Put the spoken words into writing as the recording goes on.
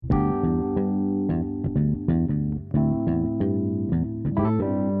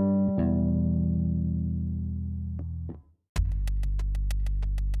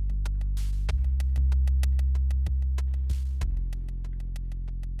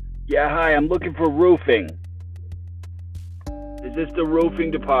Yeah, hi, I'm looking for roofing. Is this the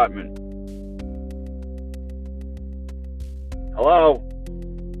roofing department? Hello?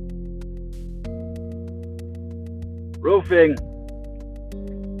 Roofing.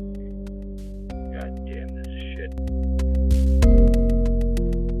 God damn this shit.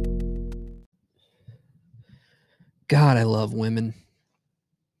 God, I love women.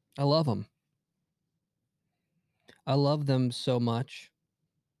 I love them. I love them so much.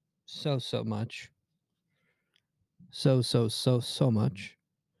 So much. So much.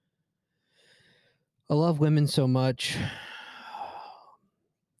 I love women so much.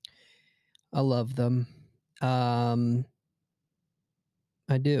 I love them. I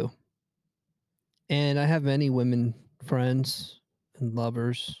do. And I have many women friends and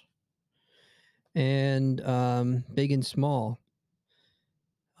lovers. And big and small.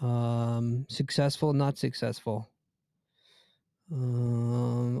 Successful, not successful.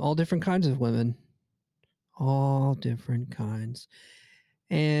 All different kinds of women. All different kinds.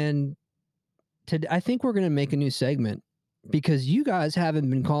 And I think we're going to make a new segment because you guys haven't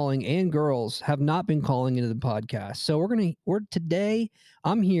been calling and girls have not been calling into the podcast. So today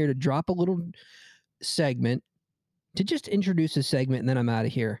I'm here to drop a little segment to just introduce a segment and then I'm out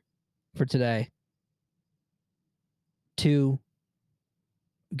of here for today to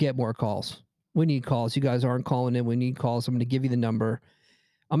get more calls. We need calls. You guys aren't calling in. We need calls. I'm going to give you the number.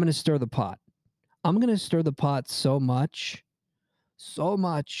 I'm going to stir the pot. I'm going to stir the pot so much. I'm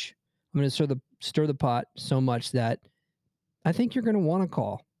going to stir the pot so much that I think you're going to want to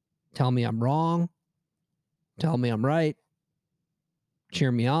call. Tell me I'm wrong. Tell me I'm right.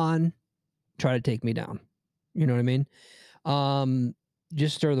 Cheer me on. Try to take me down. You know what I mean?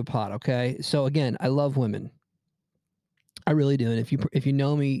 Just stir the pot, okay? So again, I love women. I really do. And if you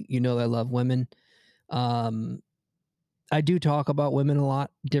know me, you know that I love women. I do talk about women a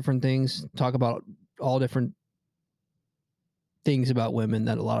lot, different things. Talk about all different things about women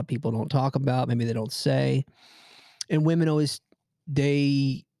that a lot of people don't talk about. Maybe they don't say. And women always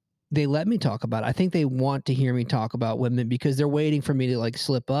they let me talk about it. I think they want to hear me talk about women because they're waiting for me to like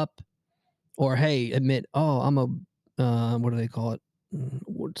slip up or hey, admit, oh, I'm a what do they call it?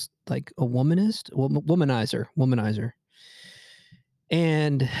 What's like a womanizer.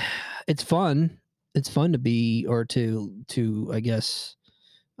 And it's fun. It's fun to be or to I guess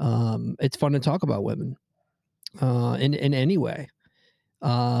it's fun to talk about women in any way.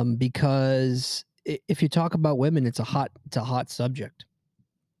 Because if you talk about women, it's a hot subject.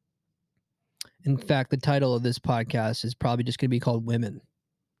 In fact, the title of this podcast is probably just going to be called Women.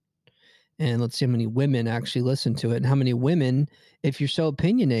 And let's see how many women actually listen to it and how many women, if you're so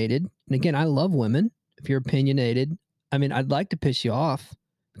opinionated, and again, I love women. If you're opinionated, I mean, I'd like to piss you off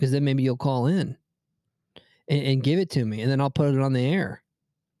because then maybe you'll call in and give it to me. And then I'll put it on the air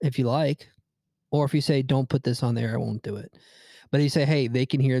if you like. Or if you say, don't put this on the air, I won't do it. But if you say, hey, they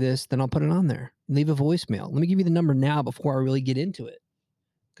can hear this, then I'll put it on there. Leave a voicemail. Let me give you the number now before I really get into it.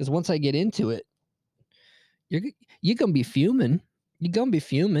 Because once I get into it, you're going to be fuming. You're going to be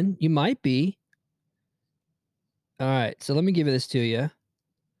fuming. You might be. All right. So let me give this to you.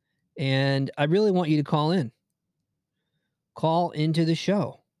 And I really want you to call in. Call into the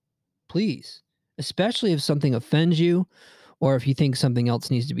show. Please. Especially if something offends you or if you think something else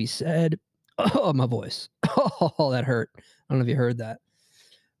needs to be said. Oh, my voice. Oh, that hurt. I don't know if you heard that. I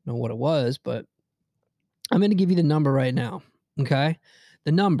don't know what it was, but I'm going to give you the number right now. Okay?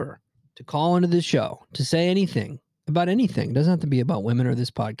 The number to call into the show, to say anything about anything. It doesn't have to be about women or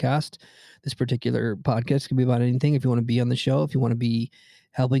this podcast. This particular podcast can be about anything. If you want to be on the show, if you want to be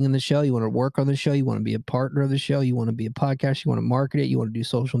helping in the show, you want to work on the show, you want to be a partner of the show, you want to be a podcast, you want to market it, you want to do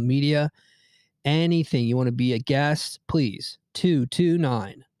social media, anything, you want to be a guest, please,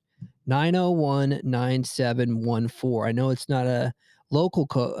 229-901-9714. I know it's not a local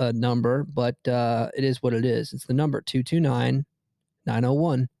number, but it is what it is. It's the number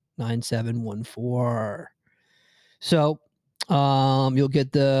 229-901-9714. So you'll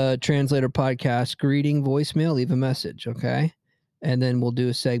get the Translator Podcast greeting voicemail. Leave a message, okay? And then we'll do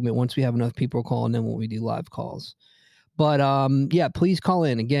a segment once we have enough people calling in when we do live calls. But yeah, please call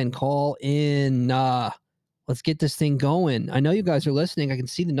in. Again, call in. Let's get this thing going. I know you guys are listening. I can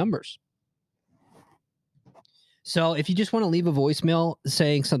see the numbers. So if you just want to leave a voicemail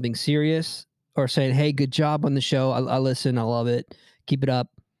saying something serious or saying, hey, good job on the show. I listen. I love it. Keep it up.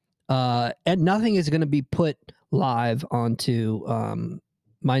 And nothing is going to be put live onto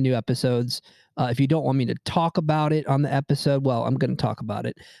my new episodes. If you don't want me to talk about it on the episode, well, I'm going to talk about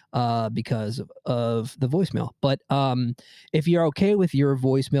it because of the voicemail. But if you're okay with your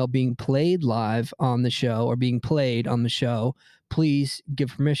voicemail being played live on the show or being played on the show, please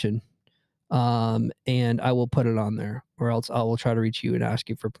give permission. And I will put it on there, or else I will try to reach you and ask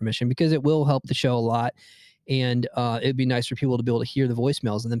you for permission, because it will help the show a lot. And it'd be nice for people to be able to hear the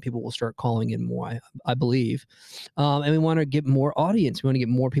voicemails, and then people will start calling in more, I believe. And we want to get more audience. We want to get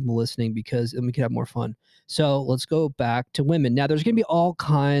more people listening, because then we can have more fun. So let's go back to women. Now, there's going to be all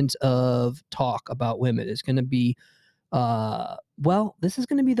kinds of talk about women. It's going to be, this is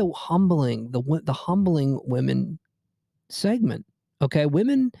going to be the humbling women segment. Okay,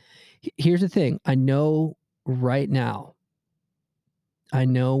 women. Here's the thing. I know women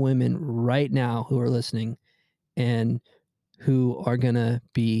right now who are listening and who are going to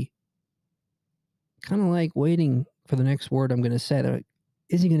be kind of like waiting for the next word I'm going to say. They're like,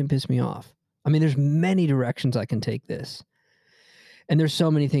 is he going to piss me off? I mean, there's many directions I can take this. And there's so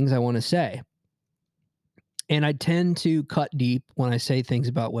many things I want to say. And I tend to cut deep when I say things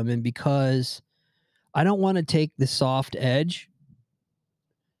about women, because I don't want to take the soft edge.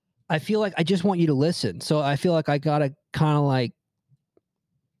 I feel like I just want you to listen. So I feel like I got to kind of like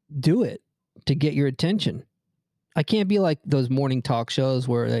do it to get your attention. I can't be like those morning talk shows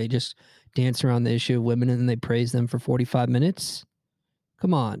where they just dance around the issue of women and then they praise them for 45 minutes.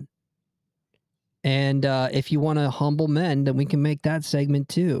 Come on. And if you want to humble men, then we can make that segment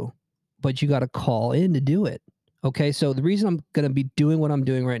too. But you got to call in to do it. Okay, so the reason I'm going to be doing what I'm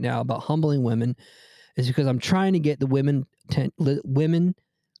doing right now about humbling women is because I'm trying to get the women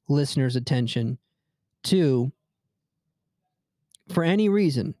listeners' attention to, for any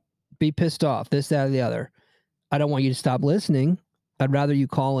reason, be pissed off, this, that, or the other. I don't want you to stop listening. I'd rather you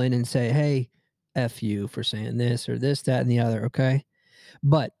call in and say, hey, F you for saying this or this, that, and the other, okay?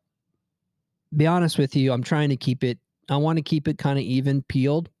 But be honest with you, I'm trying to keep it, I want to keep it kind of even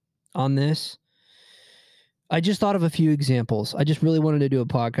peeled on this. I just thought of a few examples. I just really wanted to do a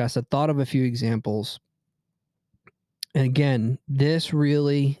podcast. I thought of a few examples. And again, this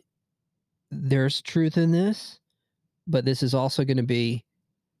really, there's truth in this, but this is also going to be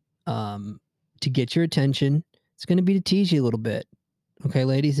to get your attention. It's going to be to tease you a little bit. Okay,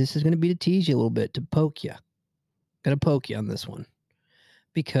 ladies, this is going to be to tease you a little bit, to poke you. Going to poke you on this one,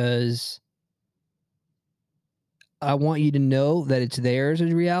 because I want you to know that it's there as a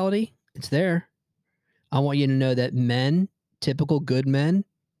reality. It's there. I want you to know that men, typical good men,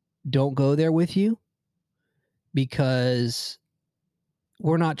 don't go there with you, because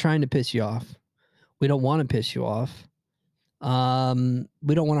we're not trying to piss you off. We don't want to piss you off. We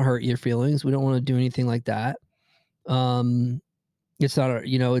don't want to hurt your feelings. We don't want to do anything like that. It's not,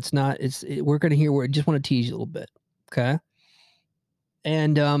 we're going to hear, we just want to tease you a little bit. Okay.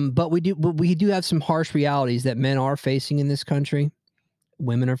 And, but we do have some harsh realities that men are facing in this country.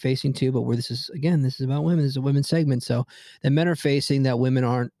 Women are facing too, but this is about women. This is a women's segment. So the men are facing that women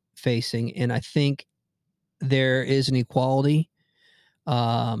aren't facing. And I think there is an equality.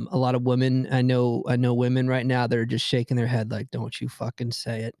 A lot of women, I know women right now that are just shaking their head like, don't you fucking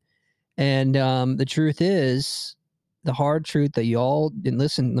say it. And the truth is, the hard truth that and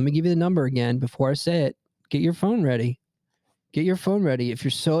listen, let me give you the number again before I say it. Get your phone ready. Get your phone ready. If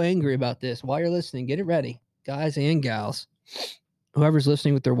you're so angry about this while you're listening, get it ready. Guys and gals. Whoever's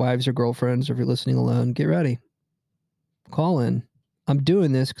listening with their wives or girlfriends, or if you're listening alone, get ready. Call in. I'm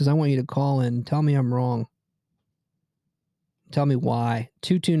doing this because I want you to call in and tell me I'm wrong. Tell me why.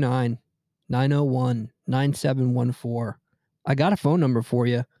 229-901-9714. I got a phone number for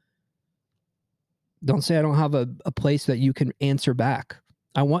you. Don't say I don't have a place that you can answer back.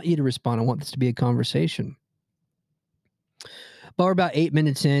 I want you to respond. I want this to be a conversation. But we're about 8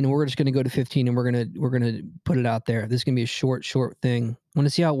 minutes in, and we're just going to go to 15, and we're gonna put it out there. This is going to be a short thing. I want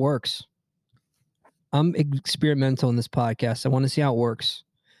to see how it works. I'm experimental in this podcast. I want to see how it works.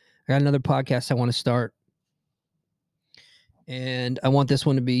 I got another podcast I want to start, and I want this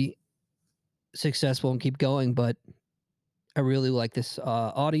one to be successful and keep going. But I really like this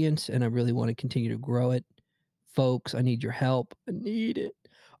audience, and I really want to continue to grow it. Folks, I need your help. I need it.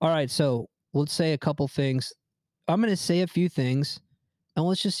 All right, so let's say a couple things. I'm going to say a few things, and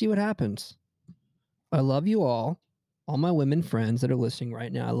let's just see what happens. I love you all my women friends that are listening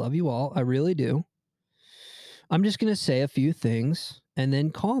right now. I love you all. I really do. I'm just going to say a few things, and then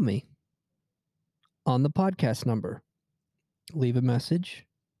call me on the podcast number. Leave a message.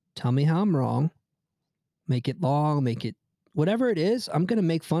 Tell me how I'm wrong. Make it long. Make it whatever it is. I'm going to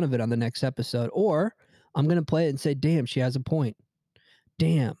make fun of it on the next episode, or I'm going to play it and say, damn, she has a point.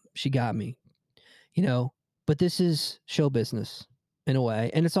 Damn, she got me. But this is show business in a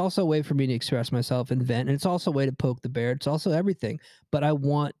way. And it's also a way for me to express myself and vent. And it's also a way to poke the bear. It's also everything. But I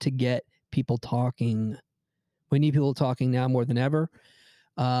want to get people talking. We need people talking now more than ever.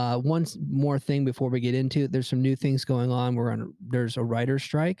 One more thing before we get into it, there's some new things going on. There's a writer's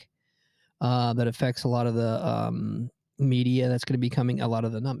strike that affects a lot of the media that's going to be coming. A lot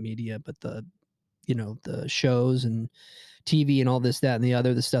of the not media, but the the shows and TV and all this, that, and the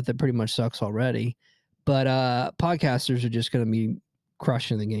other, the stuff that pretty much sucks already. But podcasters are just going to be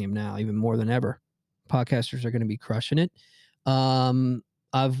crushing the game now, even more than ever. Podcasters are going to be crushing it.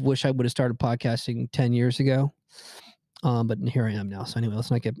 I wish I would have started podcasting 10 years ago. But here I am now. So anyway,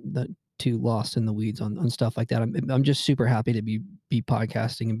 let's not get too lost in the weeds on stuff like that. I'm just super happy to be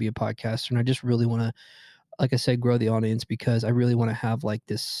podcasting and be a podcaster. And I just really want to, like I said, grow the audience because I really want to have like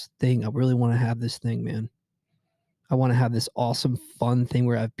this thing. I really want to have this thing, man. I want to have this awesome, fun thing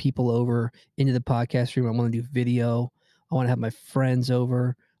where I have people over into the podcast room. I want to do video. I want to have my friends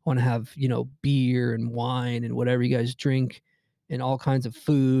over. I want to have, beer and wine and whatever you guys drink and all kinds of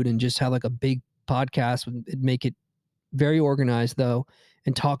food and just have like a big podcast. It'd make it very organized though,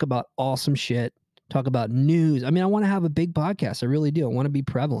 and talk about awesome shit, talk about news. I mean, I want to have a big podcast. I really do. I want to be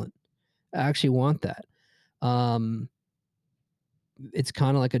prevalent. I actually want that. It's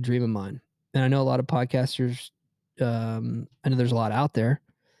kind of like a dream of mine. And I know a lot of podcasters, I know there's a lot out there,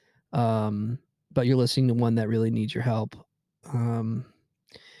 but you're listening to one that really needs your help.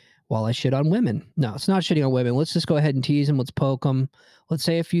 While I shit on women. No, it's not shitting on women. Let's just go ahead and tease them. Let's poke them. Let's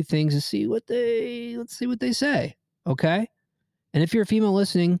say a few things and see what they say. Okay. And if you're a female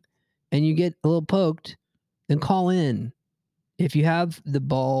listening and you get a little poked, then call in. If you have the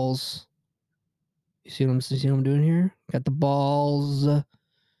balls, you see what I'm doing here? Got the balls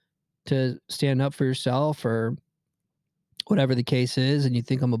to stand up for yourself or whatever the case is, and you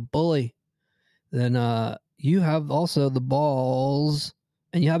think I'm a bully, then you have also the balls,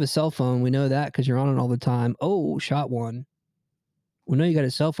 and you have a cell phone. We know that because you're on it all the time. Oh, shot one. We know you got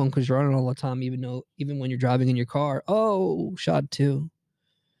a cell phone because you're on it all the time, even when you're driving in your car. Oh, shot two.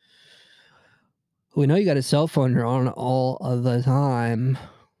 We know you got a cell phone. You're on it all of the time.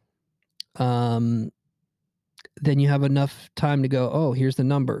 Then you have enough time to go, oh, here's the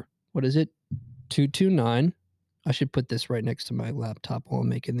number. What is it? 229. I should put this right next to my laptop while I'm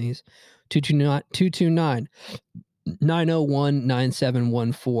making these. 229 901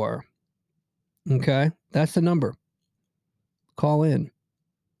 9714. Okay, that's the number. Call in.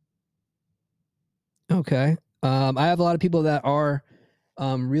 Okay. I have a lot of people that are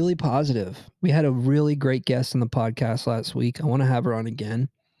really positive. We had a really great guest on the podcast last week. I want to have her on again.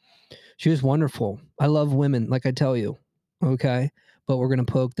 She was wonderful. I love women, like I tell you. Okay. But we're going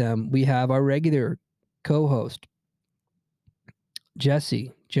to poke them. We have our regular co-host,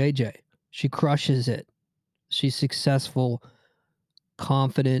 Jessie, JJ. She crushes it. She's successful,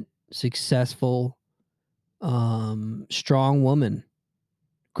 confident, successful, strong woman.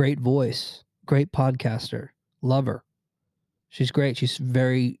 Great voice. Great podcaster. Love her. She's great. She's a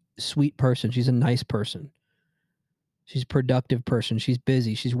very sweet person. She's a nice person. She's a productive person. She's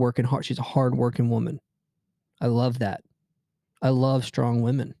busy. She's working hard. She's a hard-working woman. I love that. I love strong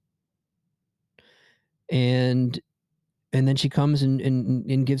women. And then she comes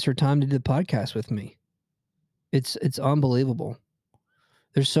and gives her time to do the podcast with me. It's unbelievable.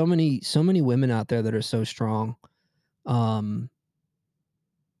 There's so many women out there that are so strong. I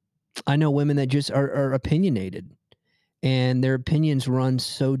know women that just are opinionated, and their opinions run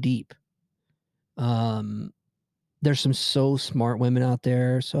so deep. There's some so smart women out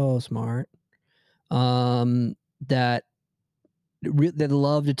there, so smart, that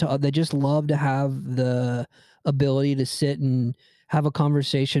love to talk. They just love to have the ability to sit and have a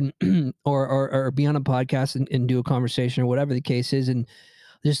conversation or be on a podcast and do a conversation or whatever the case is, and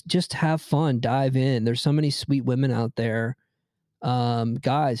just have fun, dive in. There's so many sweet women out there.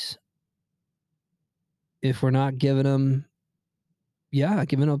 Guys, if we're not giving them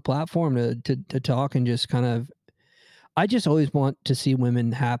a platform to talk and just kind of, I just always want to see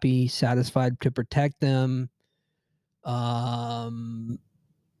women happy, satisfied, to protect them. What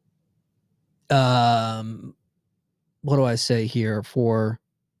do I say here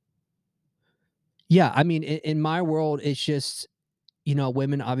I mean, in my world, it's just,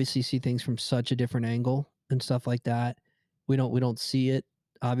 women obviously see things from such a different angle and stuff like that. We don't see it.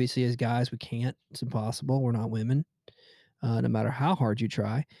 Obviously, as guys, we can't. It's impossible. We're not women, no matter how hard you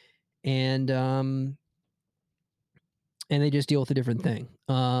try. And they just deal with a different thing.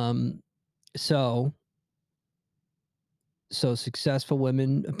 So successful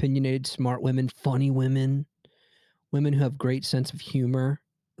women, opinionated, smart women, funny women, women who have great sense of humor.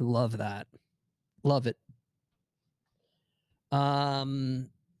 Love that. Love it. Women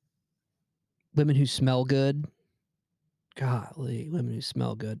who smell good. Golly, women who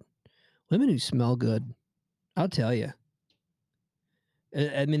smell good. Women who smell good. I'll tell you.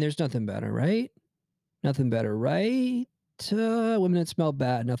 I mean, there's nothing better, right? Nothing better, right? Women that smell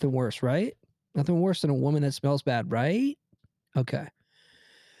bad, nothing worse, right? Nothing worse than a woman that smells bad, right? Okay.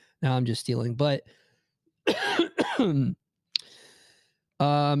 Now I'm just stealing, but if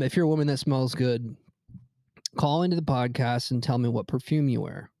you're a woman that smells good, call into the podcast and tell me what perfume you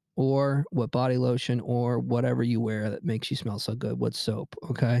wear or what body lotion or whatever you wear that makes you smell so good. What soap?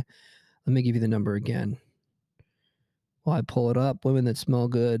 Okay. Let me give you the number again. While I pull it up, women that smell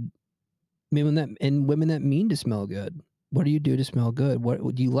good, women that mean to smell good. What do you do to smell good?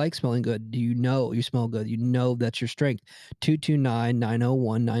 What do you like smelling good? Do you know you smell good? You know that's your strength.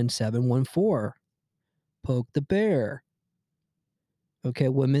 229-901-9714. Poke the bear. Okay,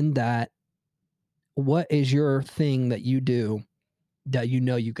 women that what is your thing that you do that you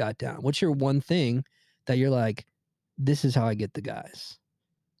know you got down? What's your one thing that you're like, this is how I get the guys?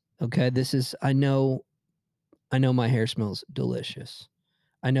 Okay, this is I know my hair smells delicious.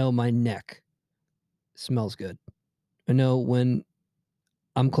 I know my neck smells good. I know when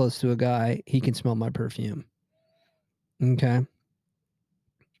I'm close to a guy, he can smell my perfume. Okay.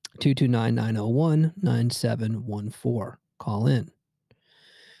 229-901-9714. Call in.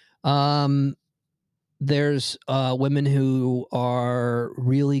 There's women who are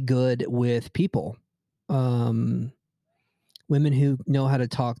really good with people. Women who know how to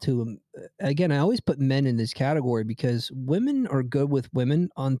talk to them. Again, I always put men in this category because women are good with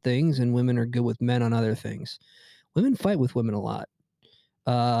women on things and women are good with men on other things. Women fight with women a lot.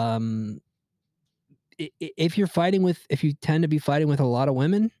 If you tend to be fighting with a lot of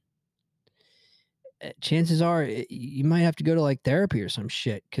women, chances are you might have to go to like therapy or some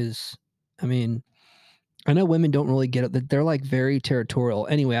shit. Cause I mean, I know women don't really get it. They're like very territorial.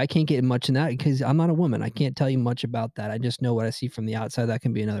 Anyway, I can't get much in that because I'm not a woman. I can't tell you much about that. I just know what I see from the outside. That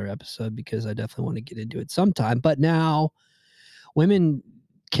can be another episode because I definitely want to get into it sometime. But now women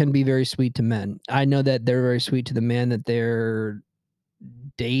can be very sweet to men. I know that they're very sweet to the man that they're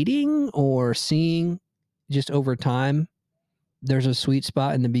dating or seeing just over time. There's a sweet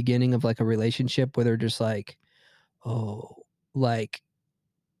spot in the beginning of like a relationship where they're just like, oh, like,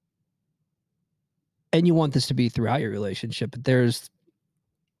 and you want this to be throughout your relationship, but there's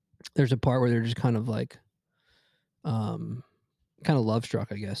a part where they're just kind of like, kind of love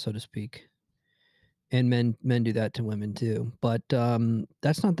struck, I guess, so to speak. And men do that to women too, but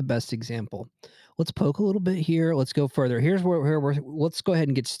that's not the best example. Let's poke a little bit here. Let's go further. Here's where we're. Let's go ahead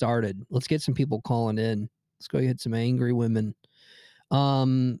and get started. Let's get some people calling in. Let's go get some angry women.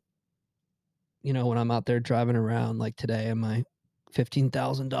 When I'm out there driving around like today in my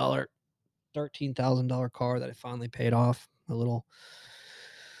 $15,000, $13,000 car that I finally paid off, a little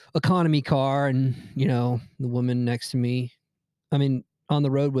economy car, and the woman next to me. I mean, on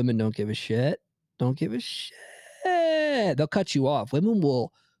the road, women don't give a shit. Don't give a shit. They'll cut you off. Women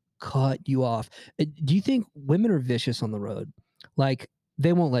will cut you off. Do you think women are vicious on the road? Like,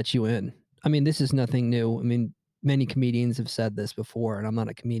 they won't let you in. I mean, this is nothing new. I mean, many comedians have said this before, and I'm not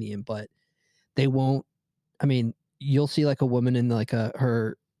a comedian, but they won't. I mean, you'll see like a woman in like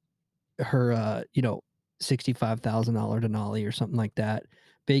her $65,000 Denali or something like that,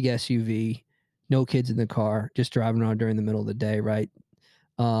 big SUV, no kids in the car, just driving around during the middle of the day, right?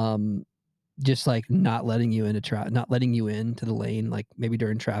 Just like not letting you into not letting you into the lane, like maybe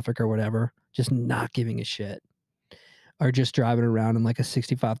during traffic or whatever, just not giving a shit, or just driving around in like a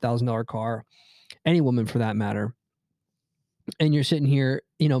 $65,000 car, any woman for that matter. And you're sitting here,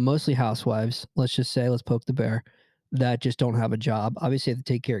 mostly housewives. Let's just say, let's poke the bear, that just don't have a job. Obviously, have to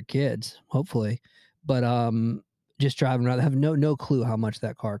take care of kids, hopefully, but just driving around, have no clue how much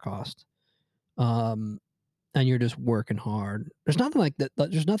that car cost. And you're just working hard. There's nothing like that.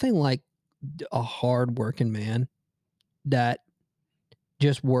 There's nothing like a hard working man that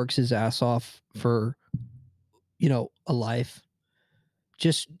just works his ass off for a life.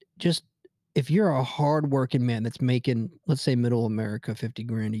 Just if you're a hard working man that's making, let's say, middle America, 50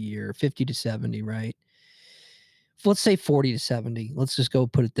 grand a year, 50 to 70, right? Let's say 40 to 70. Let's just go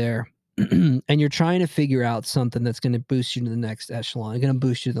put it there. And you're trying to figure out something that's going to boost you to the next echelon, going to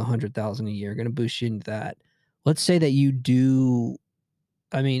boost you to the 100,000 a year, going to boost you into that. Let's say that you do.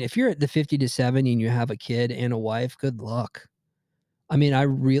 I mean, if you're at the 50 to 70 and you have a kid and a wife, good luck. I mean,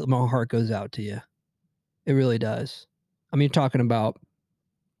 my heart goes out to you. It really does. I mean, talking about,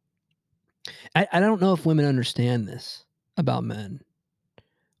 I don't know if women understand this about men,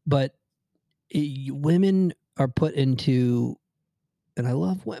 but women are put into, and I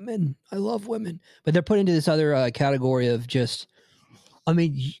love women, but they're put into this other category of just, I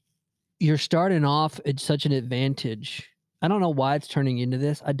mean, you're starting off at such an advantage. I don't know why it's turning into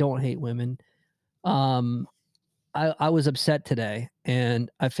this. I don't hate women. I was upset today, and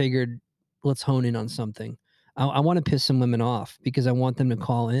I figured let's hone in on something. I want to piss some women off because I want them to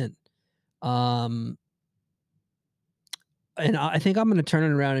call in. Um, and I think I'm going to turn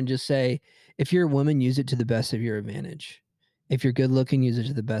it around and just say, if you're a woman, use it to the best of your advantage. If you're good looking, use it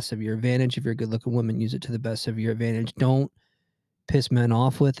to the best of your advantage. If you're a good looking woman, use it to the best of your advantage. Don't piss men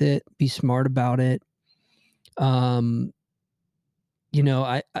off with it. Be smart about it. Um,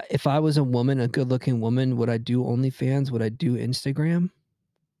 if I was a woman, a good looking woman, would I do OnlyFans? Would I do Instagram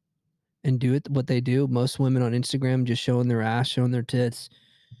and do it what they do? Most women on Instagram just showing their ass, showing their tits,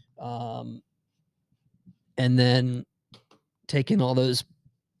 um, and then taking all those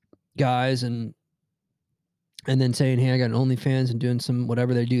guys and then saying, "Hey, I got an OnlyFans," and doing some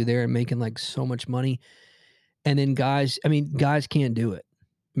whatever they do there and making like so much money. And then guys can't do it.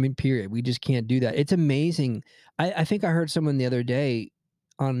 I mean, period. We just can't do that. It's amazing. I think I heard someone the other day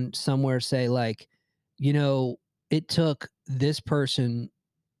on somewhere say, like, it took this person,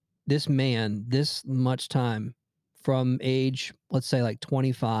 this man, this much time from age, let's say like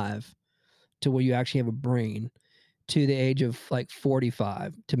 25 to where you actually have a brain to the age of like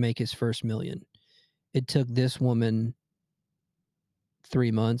 45 to make his first million. It took this woman 3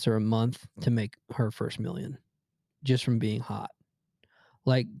 months or a month to make her first million just from being hot.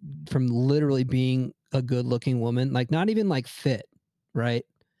 Like from literally being a good looking woman, like not even like fit, right?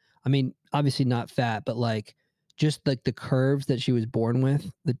 I mean, obviously not fat, but like just like the curves that she was born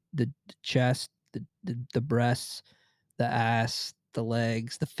with, the chest, the breasts, the ass, the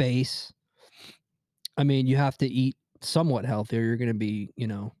legs, the face. I mean, you have to eat somewhat healthier. You're gonna be,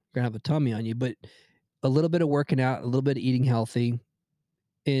 gonna have a tummy on you, but a little bit of working out, a little bit of eating healthy.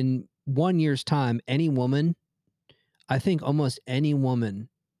 In 1 year's time, any woman, I think almost any woman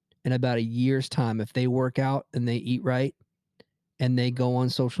in about a year's time, if they work out and they eat right and they go on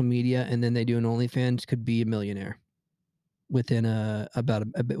social media and then they do an OnlyFans, could be a millionaire within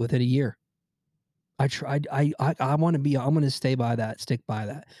within a year. I tried. I want to be. I'm going to stay by that. Stick by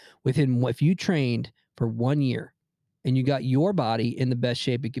that. If you trained for 1 year and you got your body in the best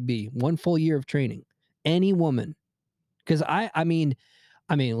shape it could be, 1 full year of training, any woman, because I mean,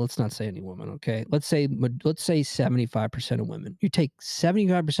 let's not say any woman, okay? Let's say 75% of women. You take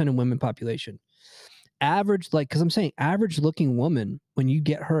 75% of women population, average, like, because I'm saying average looking woman, when you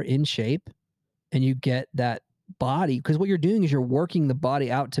get her in shape and you get that body, because what you're doing is you're working the body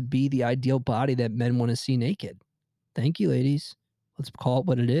out to be the ideal body that men want to see naked. Thank you, ladies. Let's call it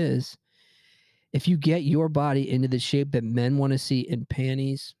what it is. If you get your body into the shape that men want to see in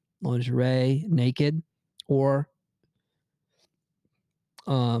panties, lingerie, naked, or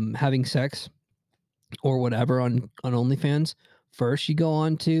having sex or whatever on OnlyFans, first you go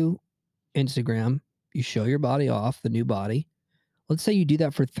on to Instagram, you show your body off, the new body. Let's say you do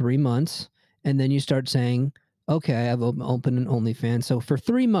that for 3 months, and then you start saying, okay, I've opened an OnlyFans. So for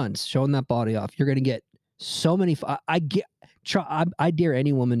 3 months, showing that body off, you're going to get so many. I dare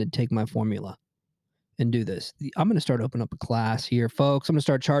any woman to take my formula and do this. I'm going to start opening up a class here, folks. I'm going to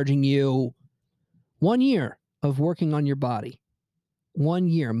start charging you 1 year of working on your body. 1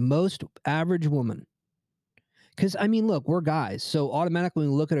 year, most average woman. Because, I mean, look, we're guys. So automatically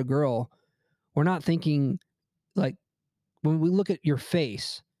when we look at a girl, we're not thinking like, when we look at your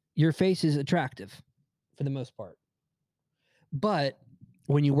face is attractive for the most part. But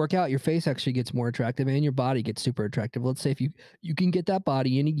when you work out, your face actually gets more attractive and your body gets super attractive. Let's say if you can get that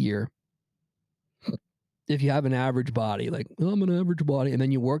body in a year, if you have an average body, like, oh, I'm an average body, and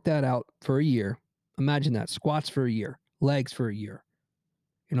then you work that out for a year. Imagine that. Squats for a year, legs for a year.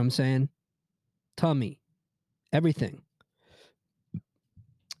 You know what I'm saying? Tummy, everything.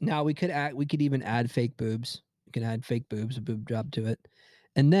 Now we could even add fake boobs. We can add fake boobs, a boob job to it.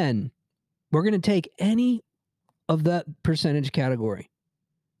 And then we're going to take any of that percentage category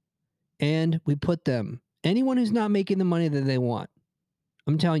and we put them, anyone who's not making the money that they want.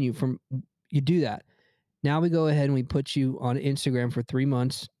 I'm telling you, you do that. Now we go ahead and we put you on Instagram for 3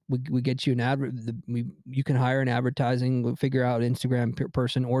 months. We get you an ad. You can hire an advertising, we'll figure out Instagram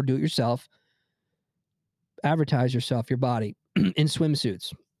person or do it yourself. Advertise yourself, your body in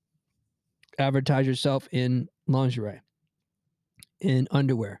swimsuits. Advertise yourself in lingerie, in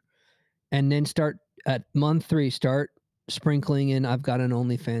underwear. And then start at month 3, start sprinkling in, I've got an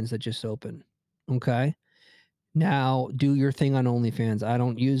OnlyFans that just opened. Okay. Now do your thing on OnlyFans. I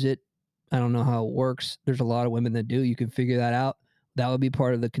don't use it. I don't know how it works. There's a lot of women that do. You can figure that out. That would be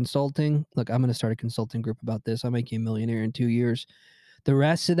part of the consulting. Look, I'm going to start a consulting group about this. I'll make you a millionaire in 2 years. The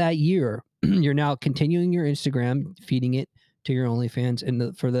rest of that year, you're now continuing your Instagram, feeding it to your OnlyFans.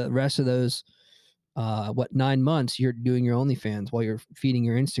 And for the rest of those, 9 months, you're doing your OnlyFans while you're feeding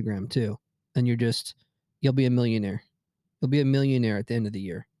your Instagram too. And you're just you'll be a millionaire. You'll be a millionaire at the end of the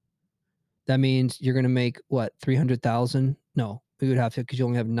year. That means you're going to make what, 300,000? No, we would have to, because you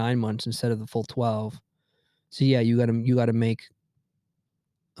only have 9 months instead of the full 12. So yeah, you got to make.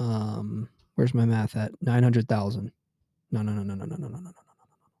 Where's my math at? 900,000. No.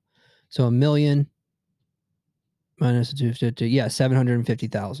 So a million minus 250, yeah,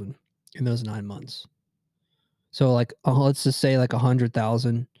 750,000 in those 9 months. So like, let's just say like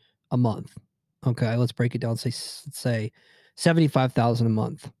 100,000 a month. Okay, let's break it down. Let's say 75,000 a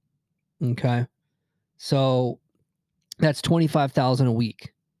month. Okay, so that's 25,000 a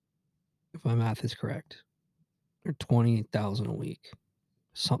week, if my math is correct, or 20,000 a week,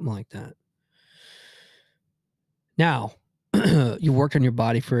 something like that. Now, you worked on your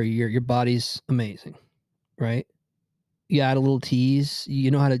body for a year. Your body's amazing, right? You add a little tease.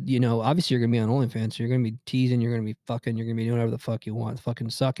 You know how to, obviously you're going to be on OnlyFans. So you're going to be teasing. You're going to be fucking. You're going to be doing whatever the fuck you want. Fucking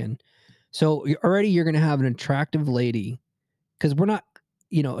sucking. So you're going to have an attractive lady, because we're not,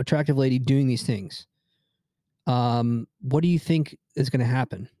 attractive lady doing these things. What do you think is going to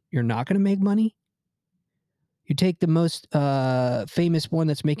happen? You're not going to make money? You take the most famous one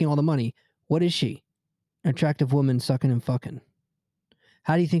that's making all the money. What is she? An attractive woman sucking and fucking.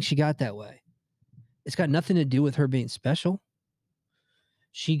 How do you think she got that way? It's got nothing to do with her being special.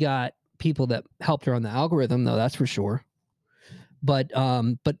 She got people that helped her on the algorithm, though, that's for sure. But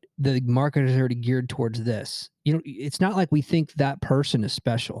the market is already geared towards this. It's not like we think that person is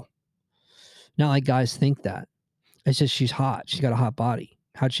special. Not like guys think that. It's just she's hot. She's got a hot body.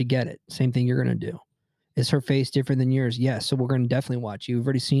 How'd she get it? Same thing you're going to do. Is her face different than yours? Yes. So we're going to definitely watch you. We've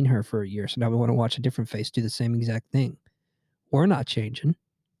already seen her for a year. So now we want to watch a different face do the same exact thing. We're not changing.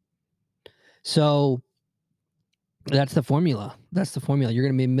 So that's the formula. That's the formula. You're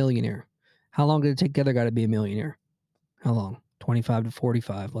going to be a millionaire. How long did it take the other guy to be a millionaire? How long? 25 to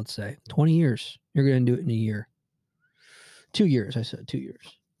 45, let's say. 20 years. You're going to do it in a year. 2 years, I said 2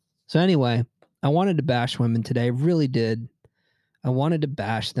 years. So anyway, I wanted to bash women today. I really did. I wanted to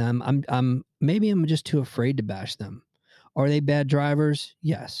bash them. Maybe I'm just too afraid to bash them. Are they bad drivers?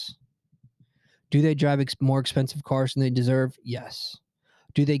 Yes. Do they drive more expensive cars than they deserve? Yes.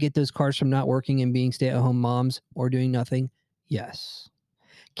 Do they get those cars from not working and being stay-at-home moms or doing nothing? Yes.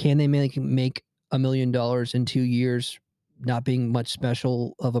 Can they make $1 million in 2 years, not being much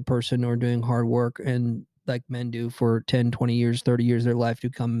special of a person or doing hard work and like men do for 10, 20 years, 30 years of their life to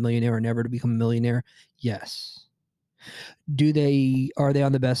become a millionaire or never to become a millionaire? Yes. Are they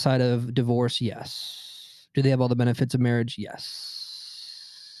on the best side of divorce? Yes. Do they have all the benefits of marriage? Yes.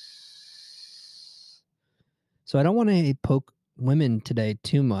 So I don't want to poke women today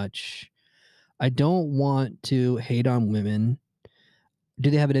too much. I don't want to hate on women.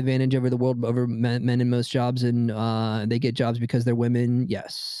 Do they have an advantage over the world, over men in most jobs, and they get jobs because they're women?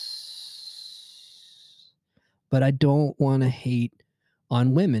 Yes. But I don't want to hate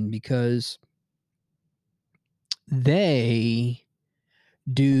on women because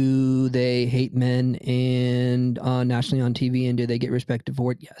do they hate men and nationally on TV, and do they get respected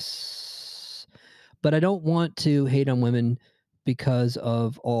for it? Yes. But I don't want to hate on women because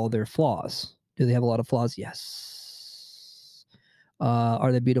of all their flaws. Do they have a lot of flaws? Yes.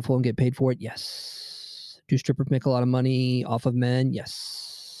 Are they beautiful and get paid for it? Yes. Do strippers make a lot of money off of men?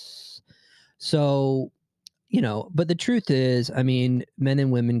 Yes. So, but the truth is, men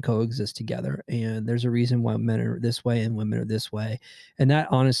and women coexist together, and there's a reason why men are this way and women are this way. And that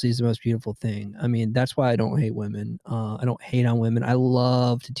honestly is the most beautiful thing. That's why I don't hate women. I don't hate on women. I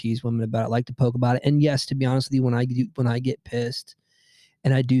love to tease women about it. I like to poke about it. And yes, to be honest with you, when I get pissed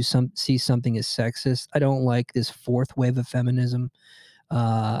and I see something as sexist, I don't like this fourth wave of feminism.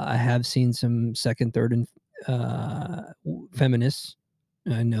 I have seen some second, third, and feminists.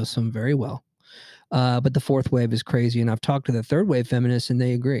 I know some very well. But the fourth wave is crazy. And I've talked to the third wave feminists and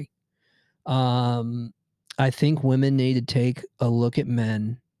they agree. I think women need to take a look at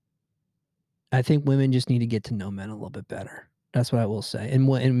men. I think women just need to get to know men a little bit better. That's what I will say.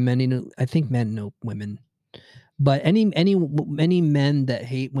 And I think men know women. But any men that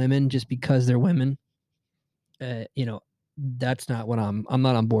hate women just because they're women, that's not what I'm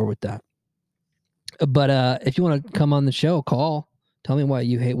not on board with that. But if you want to come on the show, call. Tell me what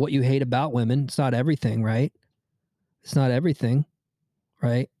you hate about women. It's not everything, right? It's not everything,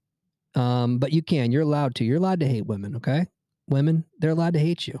 right? But you can. You're allowed to. You're allowed to hate women, okay? Women, they're allowed to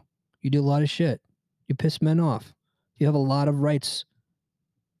hate you. You do a lot of shit. You piss men off. You have a lot of rights.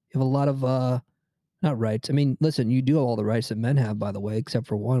 You have a lot of, not rights. Listen, you do have all the rights that men have, by the way, except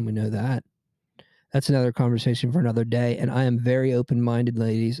for one. We know that. That's another conversation for another day. And I am very open-minded,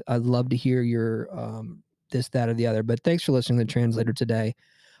 ladies. I'd love to hear your this, that, or the other. But thanks for listening to the Translator today.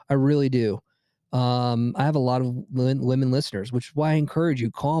 I really do. I have a lot of women listeners, which is why I encourage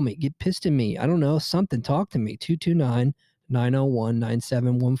you, call me, get pissed at me. I don't know, something, talk to me.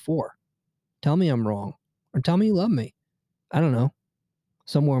 229-901-9714. Tell me I'm wrong, or tell me you love me. I don't know.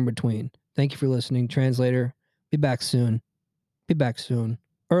 Somewhere in between. Thank you for listening. Translator, be back soon. Be back soon.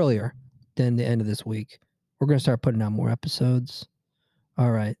 Earlier than the end of this week. We're going to start putting out more episodes.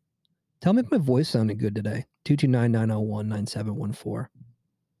 All right. Tell me if my voice sounded good today. 229-901-9714.